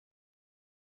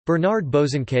Bernard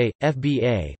Bosanquet,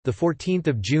 FBA, the 14th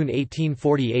of June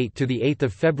 1848 to the 8th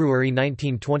of February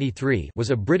 1923, was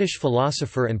a British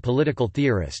philosopher and political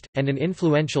theorist and an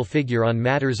influential figure on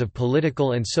matters of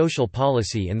political and social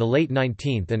policy in the late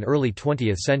 19th and early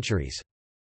 20th centuries.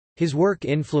 His work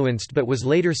influenced but was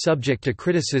later subject to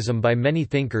criticism by many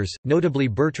thinkers, notably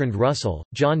Bertrand Russell,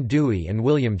 John Dewey and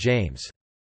William James.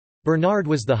 Bernard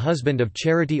was the husband of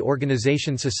charity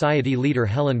organization Society leader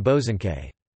Helen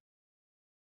Bosanquet.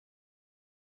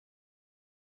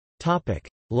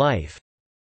 Life.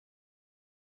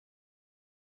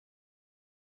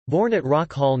 Born at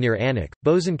Rock Hall near Alnwick,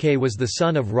 Bosanquet was the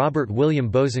son of Robert William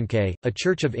Bosanquet, a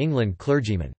Church of England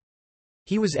clergyman.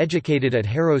 He was educated at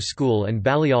Harrow School and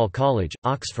Balliol College,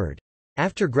 Oxford.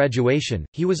 After graduation,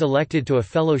 he was elected to a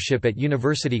fellowship at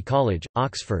University College,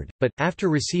 Oxford, but, after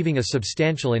receiving a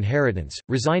substantial inheritance,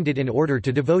 resigned it in order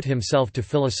to devote himself to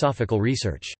philosophical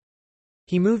research.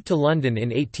 He moved to London in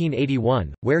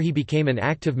 1881, where he became an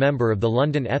active member of the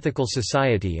London Ethical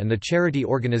Society and the charity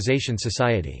organisation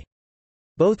Society.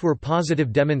 Both were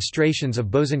positive demonstrations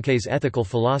of Bosanquet's ethical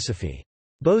philosophy.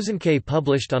 Bosanquet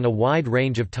published on a wide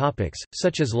range of topics,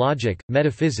 such as logic,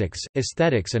 metaphysics,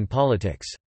 aesthetics and politics.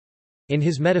 In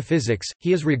his Metaphysics,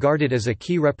 he is regarded as a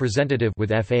key representative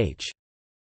with F.H.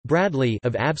 Bradley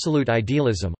of absolute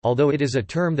idealism, although it is a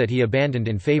term that he abandoned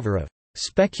in favour of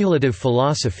speculative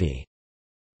philosophy.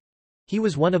 He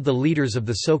was one of the leaders of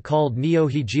the so-called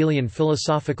Neo-Hegelian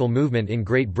philosophical movement in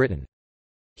Great Britain.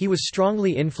 He was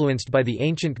strongly influenced by the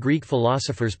ancient Greek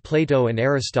philosophers Plato and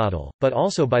Aristotle, but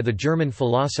also by the German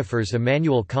philosophers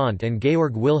Immanuel Kant and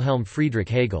Georg Wilhelm Friedrich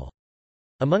Hegel.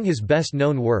 Among his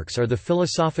best-known works are The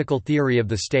Philosophical Theory of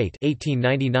the State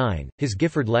 1899, his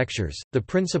Gifford Lectures, The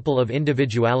Principle of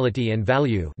Individuality and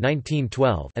Value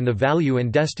 1912, and The Value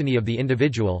and Destiny of the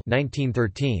Individual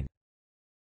 1913.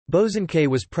 Bosanquet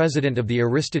was president of the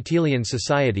Aristotelian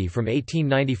Society from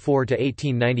 1894 to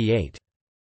 1898.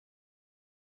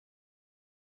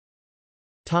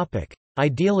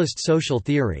 Idealist social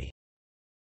theory.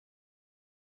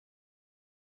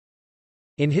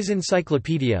 In his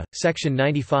Encyclopedia, section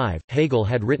 95, Hegel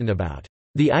had written about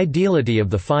the ideality of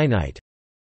the finite.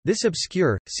 This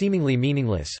obscure, seemingly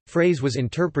meaningless, phrase was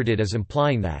interpreted as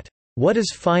implying that what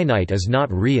is finite is not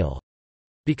real,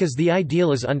 because the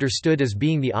ideal is understood as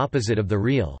being the opposite of the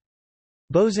real.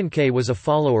 Bosanquet was a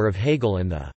follower of Hegel,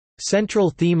 and the central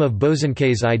theme of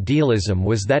Bosanquet's idealism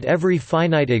was that every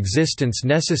finite existence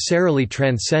necessarily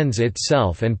transcends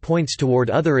itself and points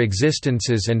toward other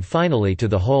existences and finally to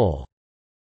the whole.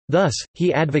 Thus,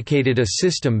 he advocated a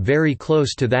system very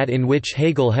close to that in which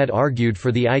Hegel had argued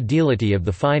for the ideality of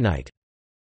the finite.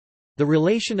 The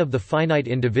relation of the finite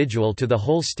individual to the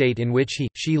whole state in which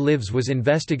she lives was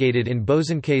investigated in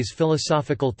Bosanquet's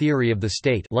Philosophical Theory of the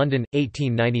State, London,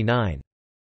 1899.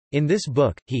 In this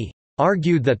book, he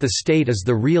argued that the state is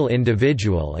the real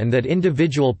individual and that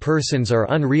individual persons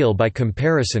are unreal by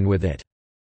comparison with it.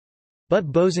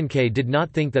 But Bosanquet did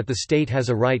not think that the state has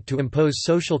a right to impose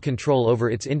social control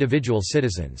over its individual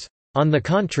citizens. On the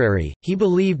contrary, he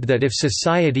believed that if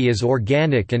society is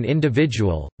organic and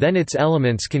individual, then its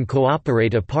elements can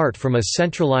cooperate apart from a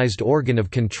centralized organ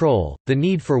of control, the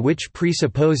need for which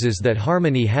presupposes that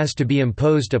harmony has to be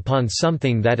imposed upon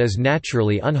something that is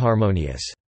naturally unharmonious.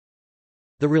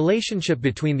 The relationship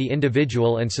between the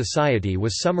individual and society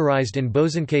was summarized in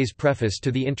Bosanquet's preface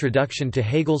to the introduction to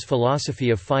Hegel's Philosophy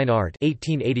of Fine Art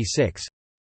 1886.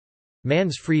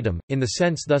 Man's freedom, in the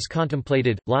sense thus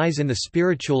contemplated, lies in the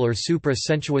spiritual or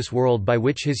supra-sensuous world by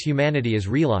which his humanity is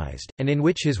realized, and in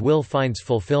which his will finds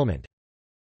fulfillment.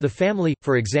 The family,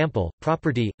 for example,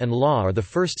 property, and law are the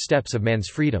first steps of man's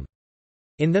freedom.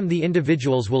 In them the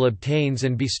individual's will obtains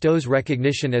and bestows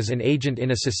recognition as an agent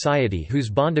in a society whose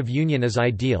bond of union is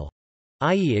ideal,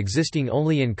 i.e. existing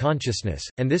only in consciousness,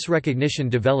 and this recognition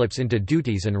develops into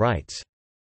duties and rights.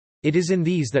 It is in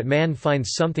these that man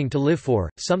finds something to live for,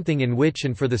 something in which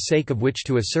and for the sake of which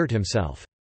to assert himself.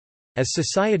 As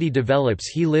society develops,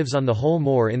 he lives on the whole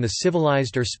more in the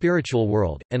civilized or spiritual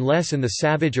world, and less in the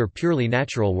savage or purely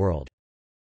natural world.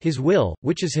 His will,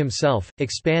 which is himself,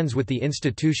 expands with the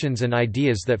institutions and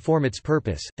ideas that form its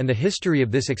purpose, and the history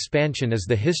of this expansion is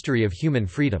the history of human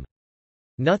freedom.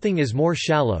 Nothing is more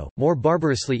shallow, more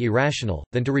barbarously irrational,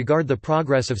 than to regard the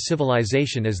progress of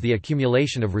civilization as the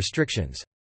accumulation of restrictions.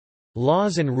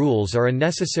 Laws and rules are a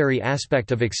necessary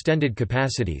aspect of extended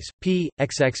capacities. P.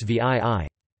 XXVII.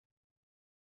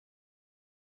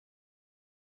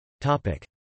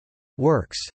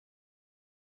 Works.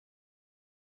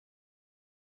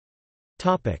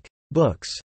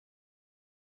 Books.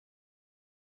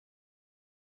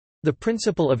 The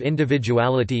Principle of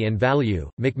Individuality and Value,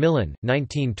 Macmillan,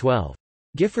 1912.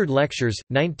 Gifford Lectures,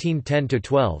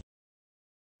 1910–12.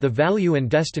 The Value and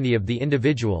Destiny of the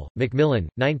Individual, Macmillan,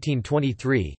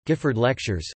 1923, Gifford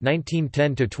Lectures,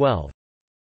 1910–12.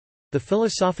 The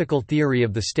Philosophical Theory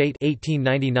of the State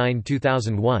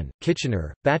 1899–2001,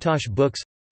 Kitchener, Batoche Books.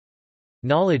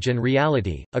 Knowledge and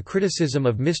Reality, A Criticism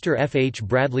of Mr. F. H.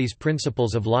 Bradley's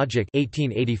Principles of Logic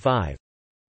 1885.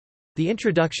 The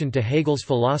Introduction to Hegel's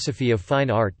Philosophy of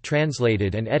Fine Art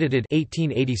translated and edited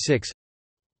 1886.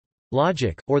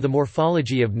 Logic, or the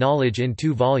Morphology of Knowledge in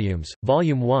 2 volumes,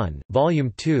 Volume 1,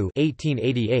 Volume 2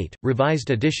 1888, revised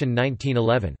edition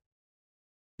 1911.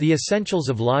 The Essentials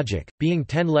of Logic, being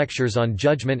 10 lectures on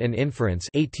Judgment and Inference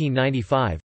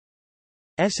 1895.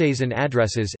 Essays and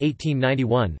Addresses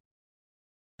 1891.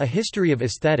 A History of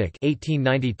Aesthetic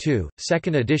 1892,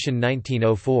 2nd edition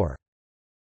 1904.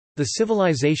 The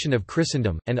Civilization of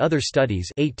Christendom, and Other Studies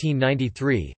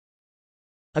 1893.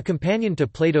 A Companion to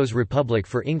Plato's Republic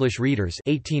for English Readers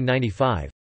 1895.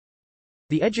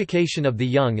 The Education of the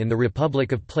Young in the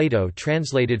Republic of Plato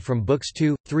translated from Books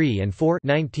 2, 3 and 4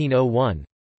 1901.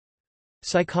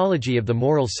 Psychology of the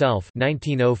Moral Self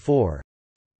 1904.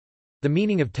 The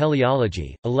Meaning of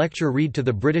Teleology, a lecture read to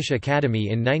the British Academy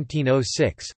in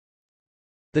 1906.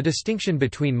 The Distinction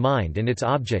Between Mind and Its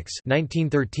Objects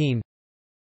 1913.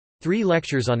 3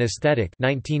 Lectures on Aesthetic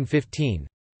 1915.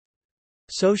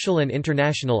 Social and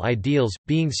International Ideals,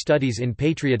 Being Studies in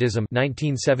Patriotism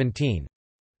 1917.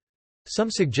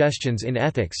 Some Suggestions in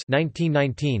Ethics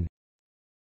 1919.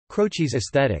 Croce's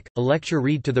Aesthetic, a lecture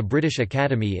read to the British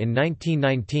Academy in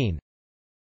 1919.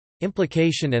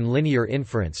 Implication and Linear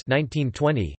Inference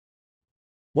 1920.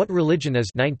 What Religion Is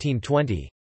 1920.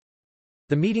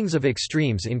 The Meetings of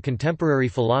Extremes in Contemporary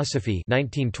Philosophy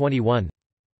 1921.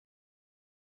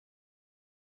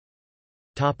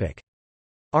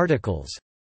 Articles.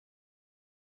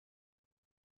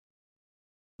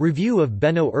 Review of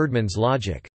Benno Erdmann's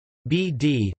Logic.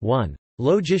 B.D. 1.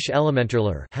 Logische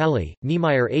Elementarlehre Halle,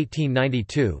 Niemeyer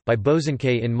 1892 by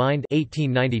Bosanquet in Mind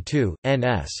 1892,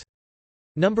 N.S.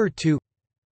 No. 2.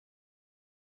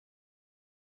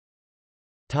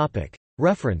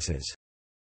 References.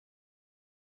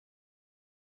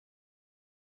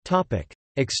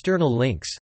 External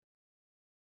links.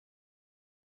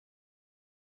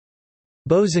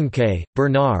 Bosanquet,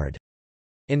 Bernard.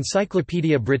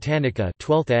 Encyclopædia Britannica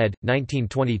 12th ed.,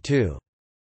 1922.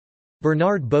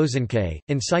 Bernard Bosanquet,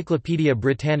 Encyclopædia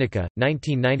Britannica,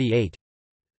 1998.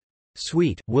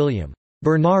 Sweet, William.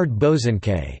 Bernard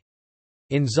Bosanquet.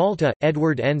 In Zalta,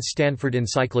 Edward N. Stanford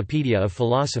Encyclopedia of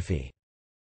Philosophy.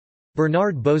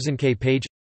 Bernard Bosanquet page.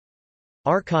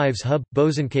 Archives Hub,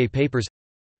 Bosanquet Papers.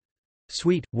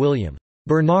 Sweet, William.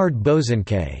 Bernard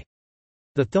Bosanquet.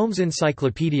 The Thomes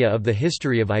Encyclopedia of the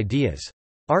History of Ideas.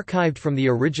 Archived from the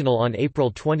original on April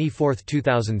 24,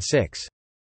 2006.